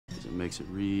It makes it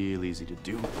real easy to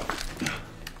do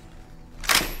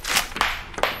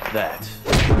that.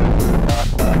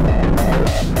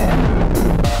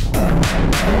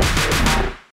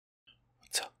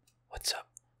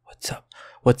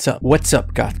 What's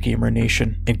up, Goth Gamer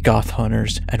Nation and Goth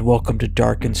Hunters, and welcome to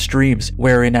Darkened Streams,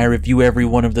 wherein I review every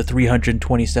one of the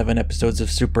 327 episodes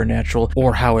of Supernatural,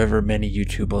 or however many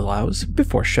YouTube allows,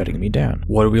 before shutting me down.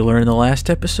 What did we learn in the last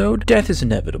episode? Death is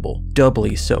inevitable,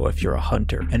 doubly so if you're a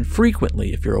hunter, and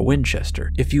frequently if you're a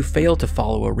Winchester. If you fail to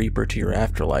follow a Reaper to your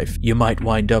afterlife, you might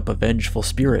wind up a vengeful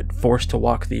spirit, forced to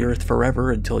walk the earth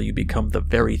forever until you become the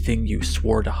very thing you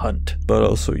swore to hunt. But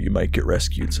also, you might get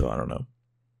rescued, so I don't know.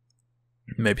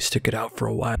 Maybe stick it out for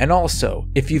a while. And also,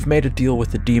 if you've made a deal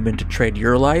with the demon to trade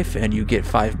your life and you get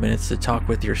 5 minutes to talk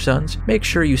with your sons, make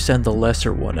sure you send the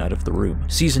lesser one out of the room.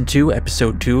 Season 2,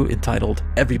 Episode 2, entitled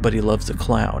Everybody Loves a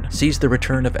Clown, sees the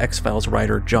return of X-Files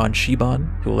writer John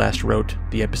Shiban, who last wrote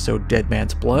the episode Dead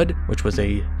Man's Blood, which was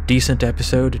a decent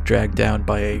episode, dragged down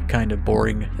by a kind of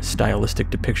boring stylistic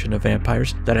depiction of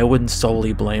vampires that I wouldn't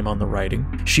solely blame on the writing.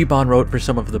 Shiban wrote for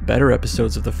some of the better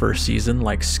episodes of the first season,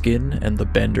 like Skin and The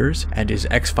Benders, and his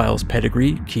X-Files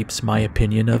pedigree keeps my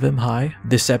opinion of him high.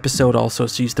 This episode also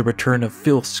sees the return of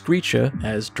Phil Screecha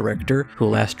as director, who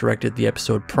last directed the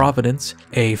episode Providence,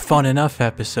 a fun enough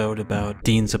episode about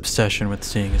Dean's obsession with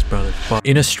seeing his brother fuck.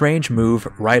 In a strange move,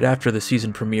 right after the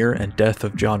season premiere and death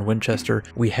of John Winchester,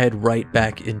 we head right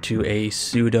back into a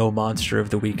pseudo Monster of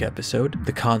the Week episode,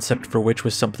 the concept for which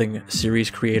was something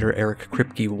series creator Eric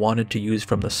Kripke wanted to use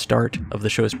from the start of the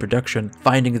show's production,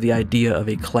 finding the idea of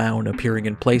a clown appearing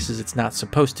in places it's not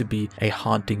supposed to be a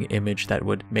haunting image that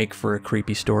would make for a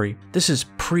creepy story. This is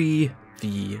pre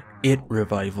the It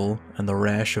revival and the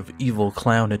rash of evil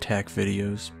clown attack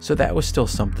videos, so that was still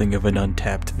something of an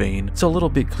untapped vein. It's a little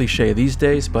bit cliche these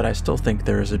days, but I still think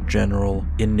there is a general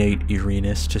innate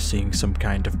eeriness to seeing some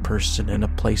kind of person in a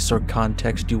place or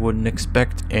context you wouldn't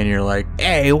expect, and you're like,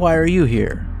 hey, why are you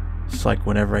here? It's like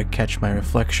whenever I catch my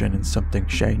reflection in something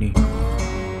shiny.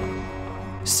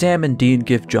 Sam and Dean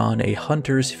give John a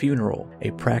hunter's funeral, a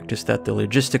practice that the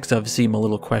logistics of seem a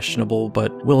little questionable,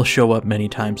 but will show up many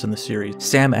times in the series.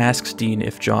 Sam asks Dean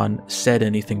if John said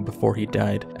anything before he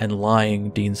died, and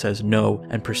lying, Dean says no,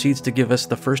 and proceeds to give us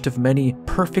the first of many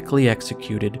perfectly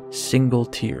executed single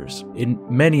tears. In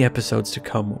many episodes to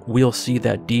come, we'll see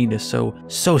that Dean is so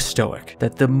stoic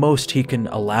that the most he can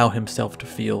allow himself to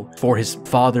feel for his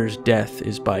father's death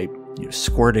is by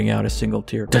squirting out a single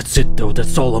tear. That's it though,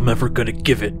 that's all I'm ever gonna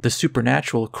give it. The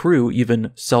Supernatural crew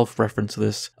even self-reference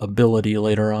this ability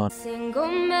later on.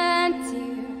 Single man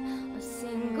tear, a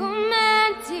single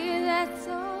man tear, that's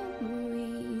all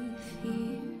we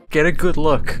fear. Get a good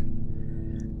look.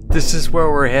 This is where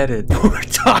we're headed. We're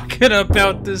talking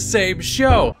about the same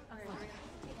show.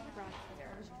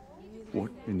 What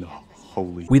in the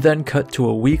holy... We then cut to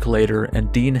a week later,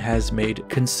 and Dean has made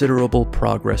considerable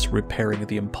progress repairing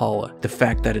the Impala. The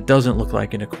fact that it doesn't look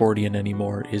like an accordion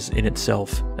anymore is in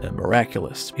itself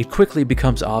miraculous. It quickly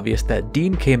becomes obvious that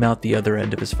Dean came out the other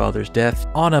end of his father's death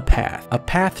on a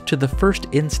path to the first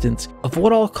instance of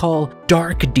what I'll call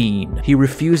Dark Dean. He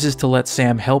refuses to let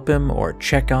Sam help him or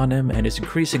check on him, and is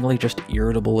increasingly just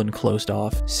irritable and closed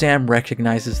off. Sam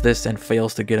recognizes this and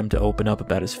fails to get him to open up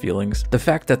about his feelings. The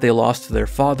fact that they lost their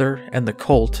father and the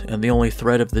cult, and the only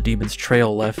thread of the demon's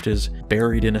trail left is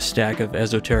buried in a stack of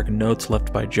esoteric notes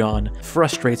left by John,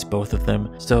 frustrates both of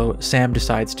them, so Sam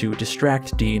decides to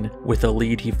distract Dean with a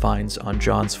lead he finds on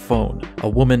John's phone, a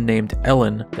woman named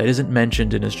Ellen that isn't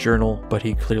mentioned in his journal, but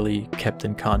he clearly kept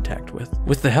in contact with.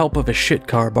 With the help of a shit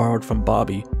car borrowed from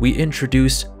Bobby, we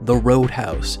introduce the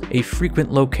Roadhouse, a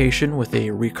frequent location with a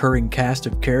recurring cast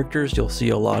of characters you'll see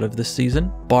a lot of this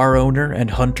season. Bar owner and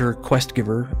hunter quest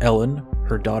giver Ellen,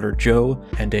 her daughter Jo,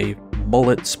 and a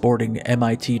mullet-sporting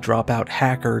MIT dropout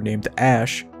hacker named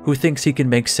Ash, who thinks he can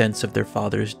make sense of their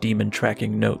father's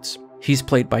demon-tracking notes. He's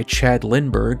played by Chad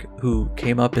Lindbergh, who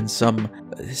came up in some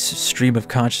stream of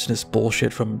consciousness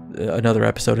bullshit from another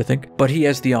episode, I think. But he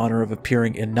has the honor of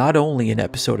appearing in not only an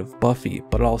episode of Buffy,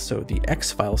 but also the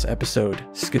X-Files episode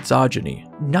Schizogeny.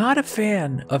 Not a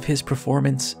fan of his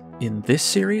performance in this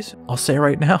series, I'll say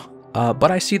right now.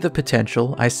 But I see the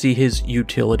potential, I see his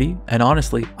utility, and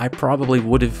honestly, I probably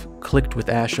would have clicked with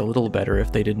Ash a little better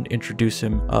if they didn't introduce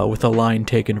him with a line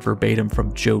taken verbatim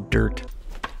from Joe Dirt.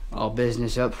 All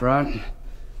business up front,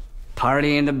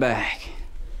 party in the back.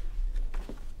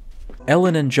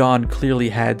 Ellen and John clearly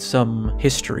had some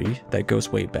history that goes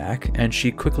way back, and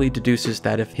she quickly deduces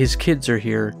that if his kids are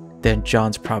here, then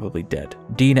John's probably dead.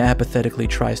 Dean apathetically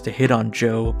tries to hit on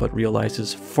Joe, but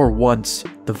realizes for once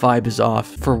the vibe is off.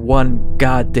 For one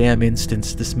goddamn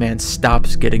instance, this man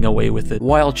stops getting away with it.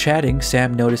 While chatting,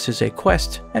 Sam notices a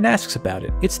quest and asks about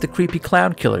it. It's the creepy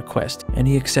clown killer quest, and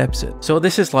he accepts it. So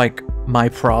this is like my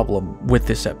problem with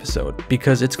this episode,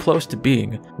 because it's close to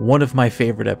being one of my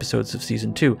favorite episodes of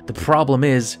season 2. The problem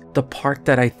is, the part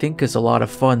that I think is a lot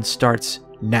of fun starts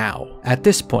now. At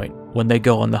this point, when they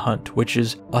go on the hunt, which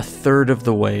is a third of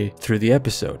the way through the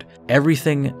episode.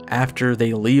 Everything after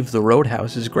they leave the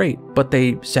roadhouse is great, but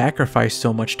they sacrifice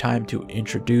so much time to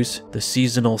introduce the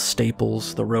seasonal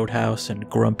staples, the roadhouse and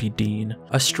Grumpy Dean.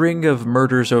 A string of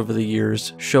murders over the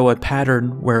years show a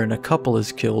pattern wherein a couple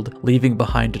is killed, leaving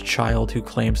behind a child who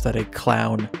claims that a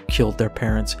clown killed their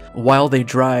parents. While they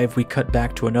drive, we cut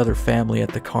back to another family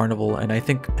at the carnival, and I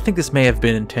think this may have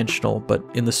been intentional, but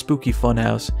in the spooky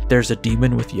funhouse, there's a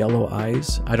demon with yellow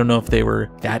eyes. I don't know if they were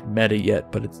that meta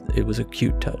yet, but it was a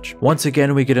cute touch. Once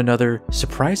again, we get another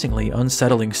surprisingly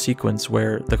unsettling sequence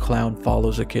where the clown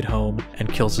follows a kid home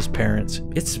and kills his parents.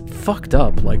 It's fucked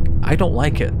up. Like, I don't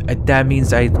like it. That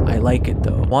means I like it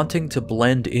though. Wanting to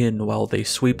blend in while they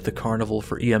sweep the carnival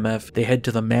for EMF, they head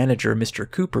to the manager, Mr.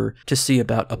 Cooper, to see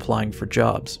about applying for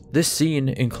jobs. This scene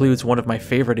includes one of my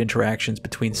favorite interactions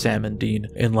between Sam and Dean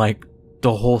in like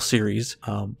the whole series.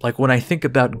 Like when I think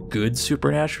about good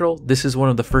Supernatural, this is one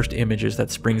of the first images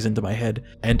that springs into my head.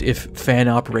 And if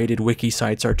fan-operated wiki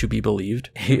sites are to be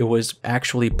believed, it was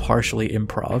actually partially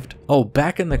improv'd. Oh,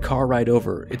 back in the car ride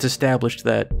over, it's established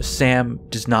that Sam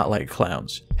does not like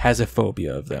clowns, has a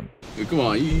phobia of them. Hey, come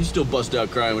on, you still bust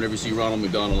out crying whenever you see Ronald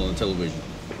McDonald on television.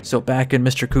 So back in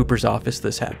Mr. Cooper's office,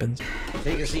 this happens.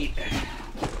 Take a seat.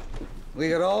 We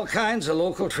got all kinds of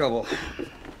local trouble.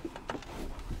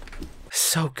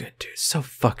 So good, dude. So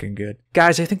fucking good.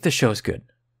 Guys, I think the show's good.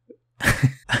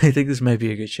 I think this might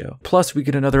be a good show. Plus, we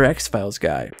get another X-Files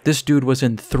guy. This dude was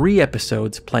in 3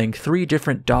 episodes, playing 3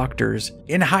 different doctors,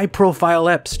 in high-profile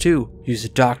eps, too. He's a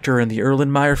doctor in the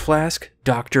Erlenmeyer Flask,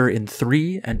 doctor in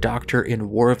 3, and doctor in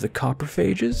War of the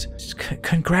Copperphages.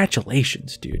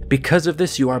 Congratulations, dude. Because of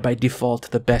this, you are by default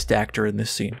the best actor in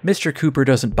this scene. Mr. Cooper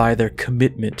doesn't buy their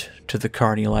commitment to the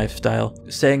carny lifestyle,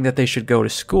 saying that they should go to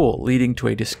school, leading to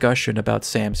a discussion about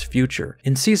Sam's future.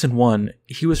 In season 1,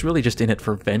 he was really just in it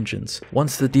for vengeance.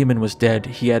 Once the demon was dead,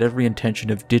 he had every intention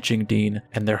of ditching Dean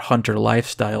and their hunter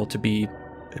lifestyle to be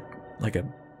like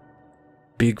a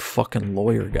big fucking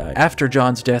lawyer guy. After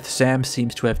John's death, Sam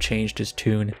seems to have changed his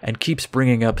tune and keeps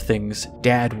bringing up things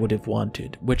Dad would have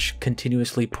wanted, which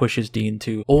continuously pushes Dean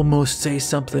to almost say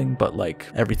something, but like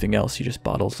everything else, he just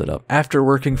bottles it up. After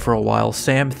working for a while,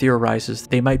 Sam theorizes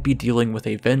they might be dealing with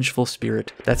a vengeful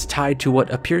spirit that's tied to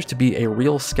what appears to be a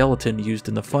real skeleton used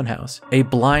in the funhouse. A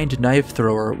blind knife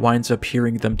thrower winds up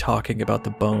hearing them talking about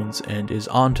the bones and is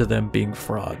onto them being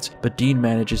frauds, but Dean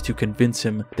manages to convince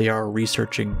him they are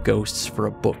researching ghosts for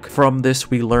a book. From this,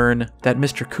 we learn that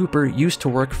Mr. Cooper used to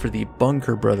work for the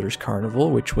Bunker Brothers Carnival,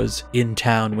 which was in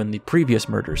town when the previous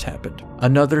murders happened.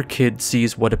 Another kid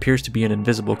sees what appears to be an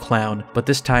invisible clown, but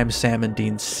this time Sam and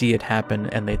Dean see it happen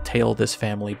and they tail this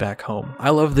family back home.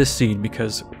 I love this scene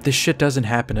because this shit doesn't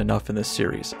happen enough in this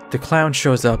series. The clown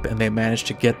shows up and they manage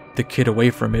to get the kid away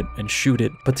from it and shoot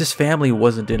it, but this family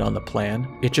wasn't in on the plan.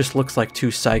 It just looks like 2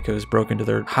 psychos broke into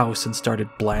their house and started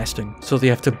blasting, so they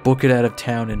have to book it out of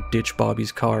town and ditch Bobby's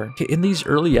car. In these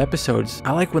early episodes,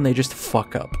 I like when they just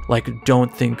fuck up, like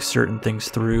don't think certain things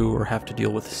through or have to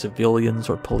deal with civilians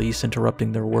or police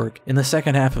interrupting their work. In the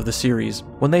second half of the series,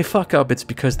 when they fuck up, it's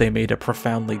because they made a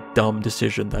profoundly dumb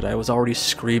decision that I was already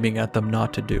screaming at them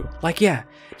not to do. Like, yeah,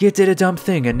 you did a dumb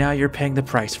thing and now you're paying the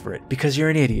price for it because you're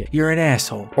an idiot, you're an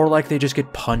asshole. Or like they just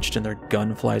get punched and their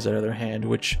gun flies out of their hand,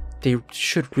 which they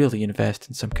should really invest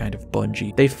in some kind of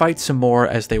bungee. They fight some more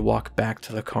as they walk back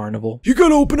to the carnival. You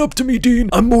gotta open up to me, Dean.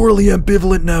 I'm morally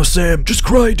ambivalent now, Sam. Just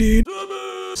cry, Dean.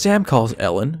 Sam calls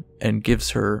Ellen and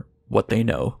gives her what they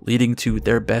know, leading to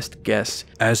their best guess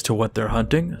as to what they're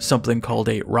hunting, something called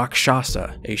a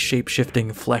Rakshasa, a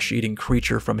shape-shifting, flesh-eating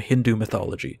creature from Hindu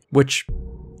mythology. Which,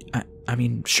 I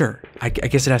mean, sure, I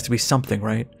guess it has to be something,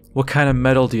 right? What kind of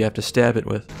metal do you have to stab it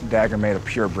with? Dagger made of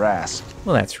pure brass.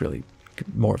 Well, that's really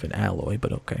more of an alloy,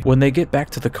 but okay. When they get back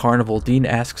to the carnival, Dean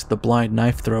asks the blind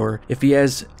knife thrower if he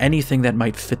has anything that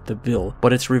might fit the bill,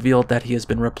 but it's revealed that he has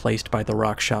been replaced by the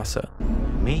Rakshasa.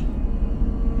 Me?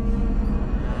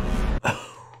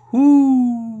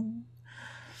 Ooh.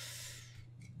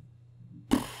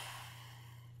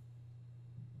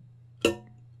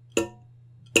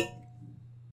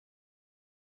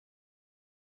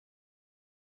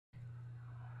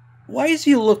 Why does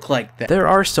he look like that? There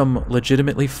are some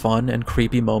legitimately fun and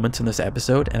creepy moments in this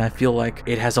episode, and I feel like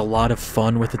it has a lot of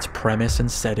fun with its premise and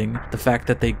setting. The fact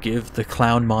that they give the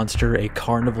clown monster a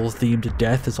carnival-themed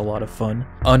death is a lot of fun.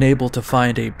 Unable to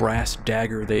find a brass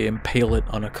dagger, they impale it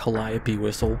on a calliope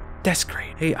whistle. That's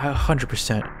great. Hey, I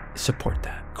 100% support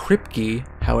that. Kripke,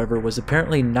 however, was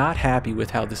apparently not happy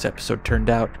with how this episode turned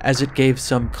out, as it gave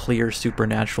some clear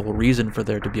supernatural reason for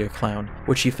there to be a clown,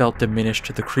 which he felt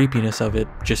diminished the creepiness of it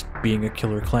just being a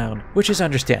killer clown. Which is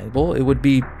understandable. It would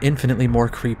be infinitely more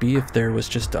creepy if there was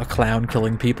just a clown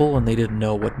killing people and they didn't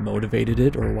know what motivated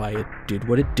it or why it did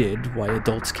what it did, why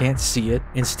adults can't see it.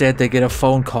 Instead, they get a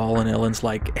phone call and Ellen's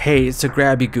like, hey, it's a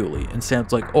grabby ghoulie. And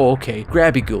Sam's like, oh, okay,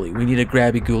 grabby ghoulie. We need a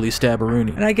grabby ghoulie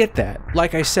stabberoonie. And I get that.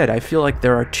 Like I said, I feel like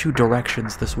there are two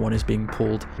directions this one is being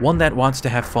pulled. One that wants to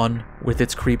have fun with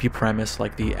its creepy premise,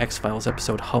 like the X-Files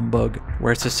episode Humbug,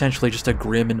 where it's essentially just a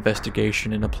grim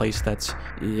investigation in a place that's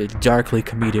darkly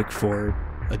comedic for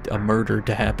a murder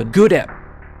to happen. Good ep,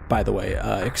 by the way,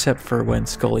 except for when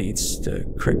Scully eats the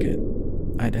cricket.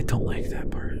 I don't like that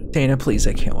part. Dana, please,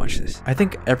 I can't watch this. I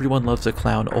think Everyone Loves a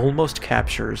Clown almost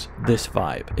captures this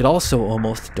vibe. It also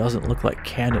almost doesn't look like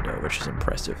Canada, which is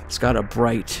impressive. It's got a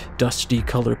bright, dusty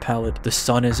color palette. The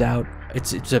sun is out.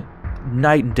 It's a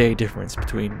night and day difference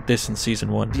between this and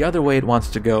season 1. The other way it wants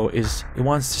to go is it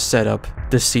wants to set up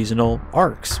the seasonal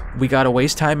arcs. We gotta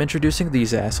waste time introducing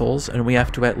these assholes, and we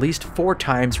have to at least 4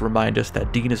 times remind us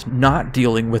that Dean is not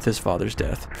dealing with his father's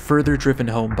death, further driven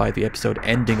home by the episode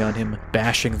ending on him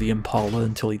bashing the Impala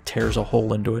until he tears a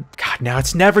hole into it. God, now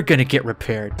it's never gonna get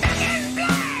repaired.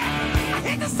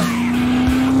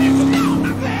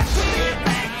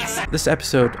 This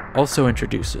episode also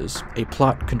introduces a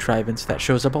plot contrivance that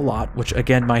shows up a lot, which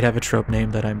again might have a trope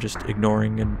name that I'm just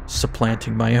ignoring and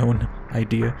supplanting my own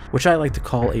idea, which I like to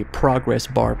call a progress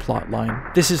bar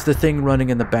plotline. This is the thing running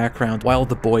in the background while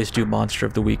the boys do Monster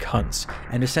of the Week hunts,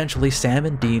 and essentially Sam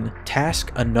and Dean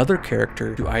task another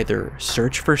character to either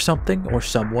search for something or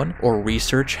someone, or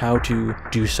research how to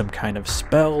do some kind of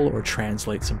spell or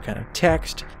translate some kind of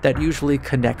text that usually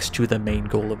connects to the main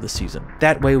goal of the season.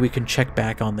 That way we can check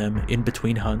back on them in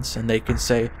between hunts and they can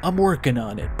say, I'm working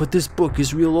on it, but this book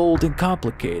is real old and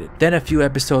complicated. Then a few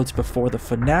episodes before the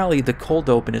finale, the cold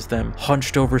open is them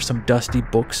hunched over some dusty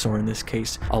books, or in this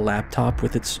case, a laptop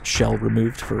with its shell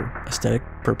removed for aesthetic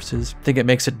purposes. I think it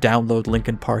makes it download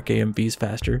Linkin Park AMVs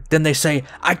faster. Then they say,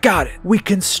 I got it! We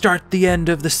can start the end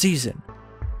of the season.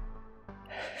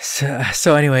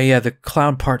 So anyway, yeah, the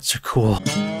clown parts are cool.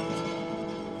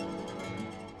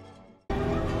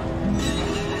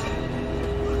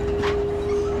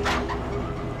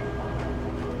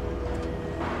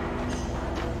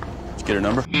 Get her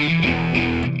number?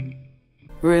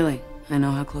 Really? I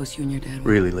know how close you and your dad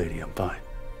were. Really, lady, I'm fine.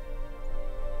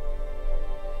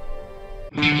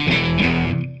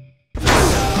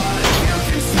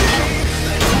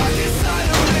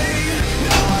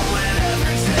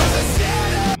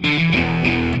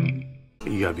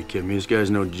 You gotta be kidding me. This guy's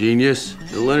no genius.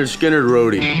 The Leonard Skinner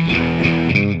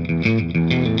roadie.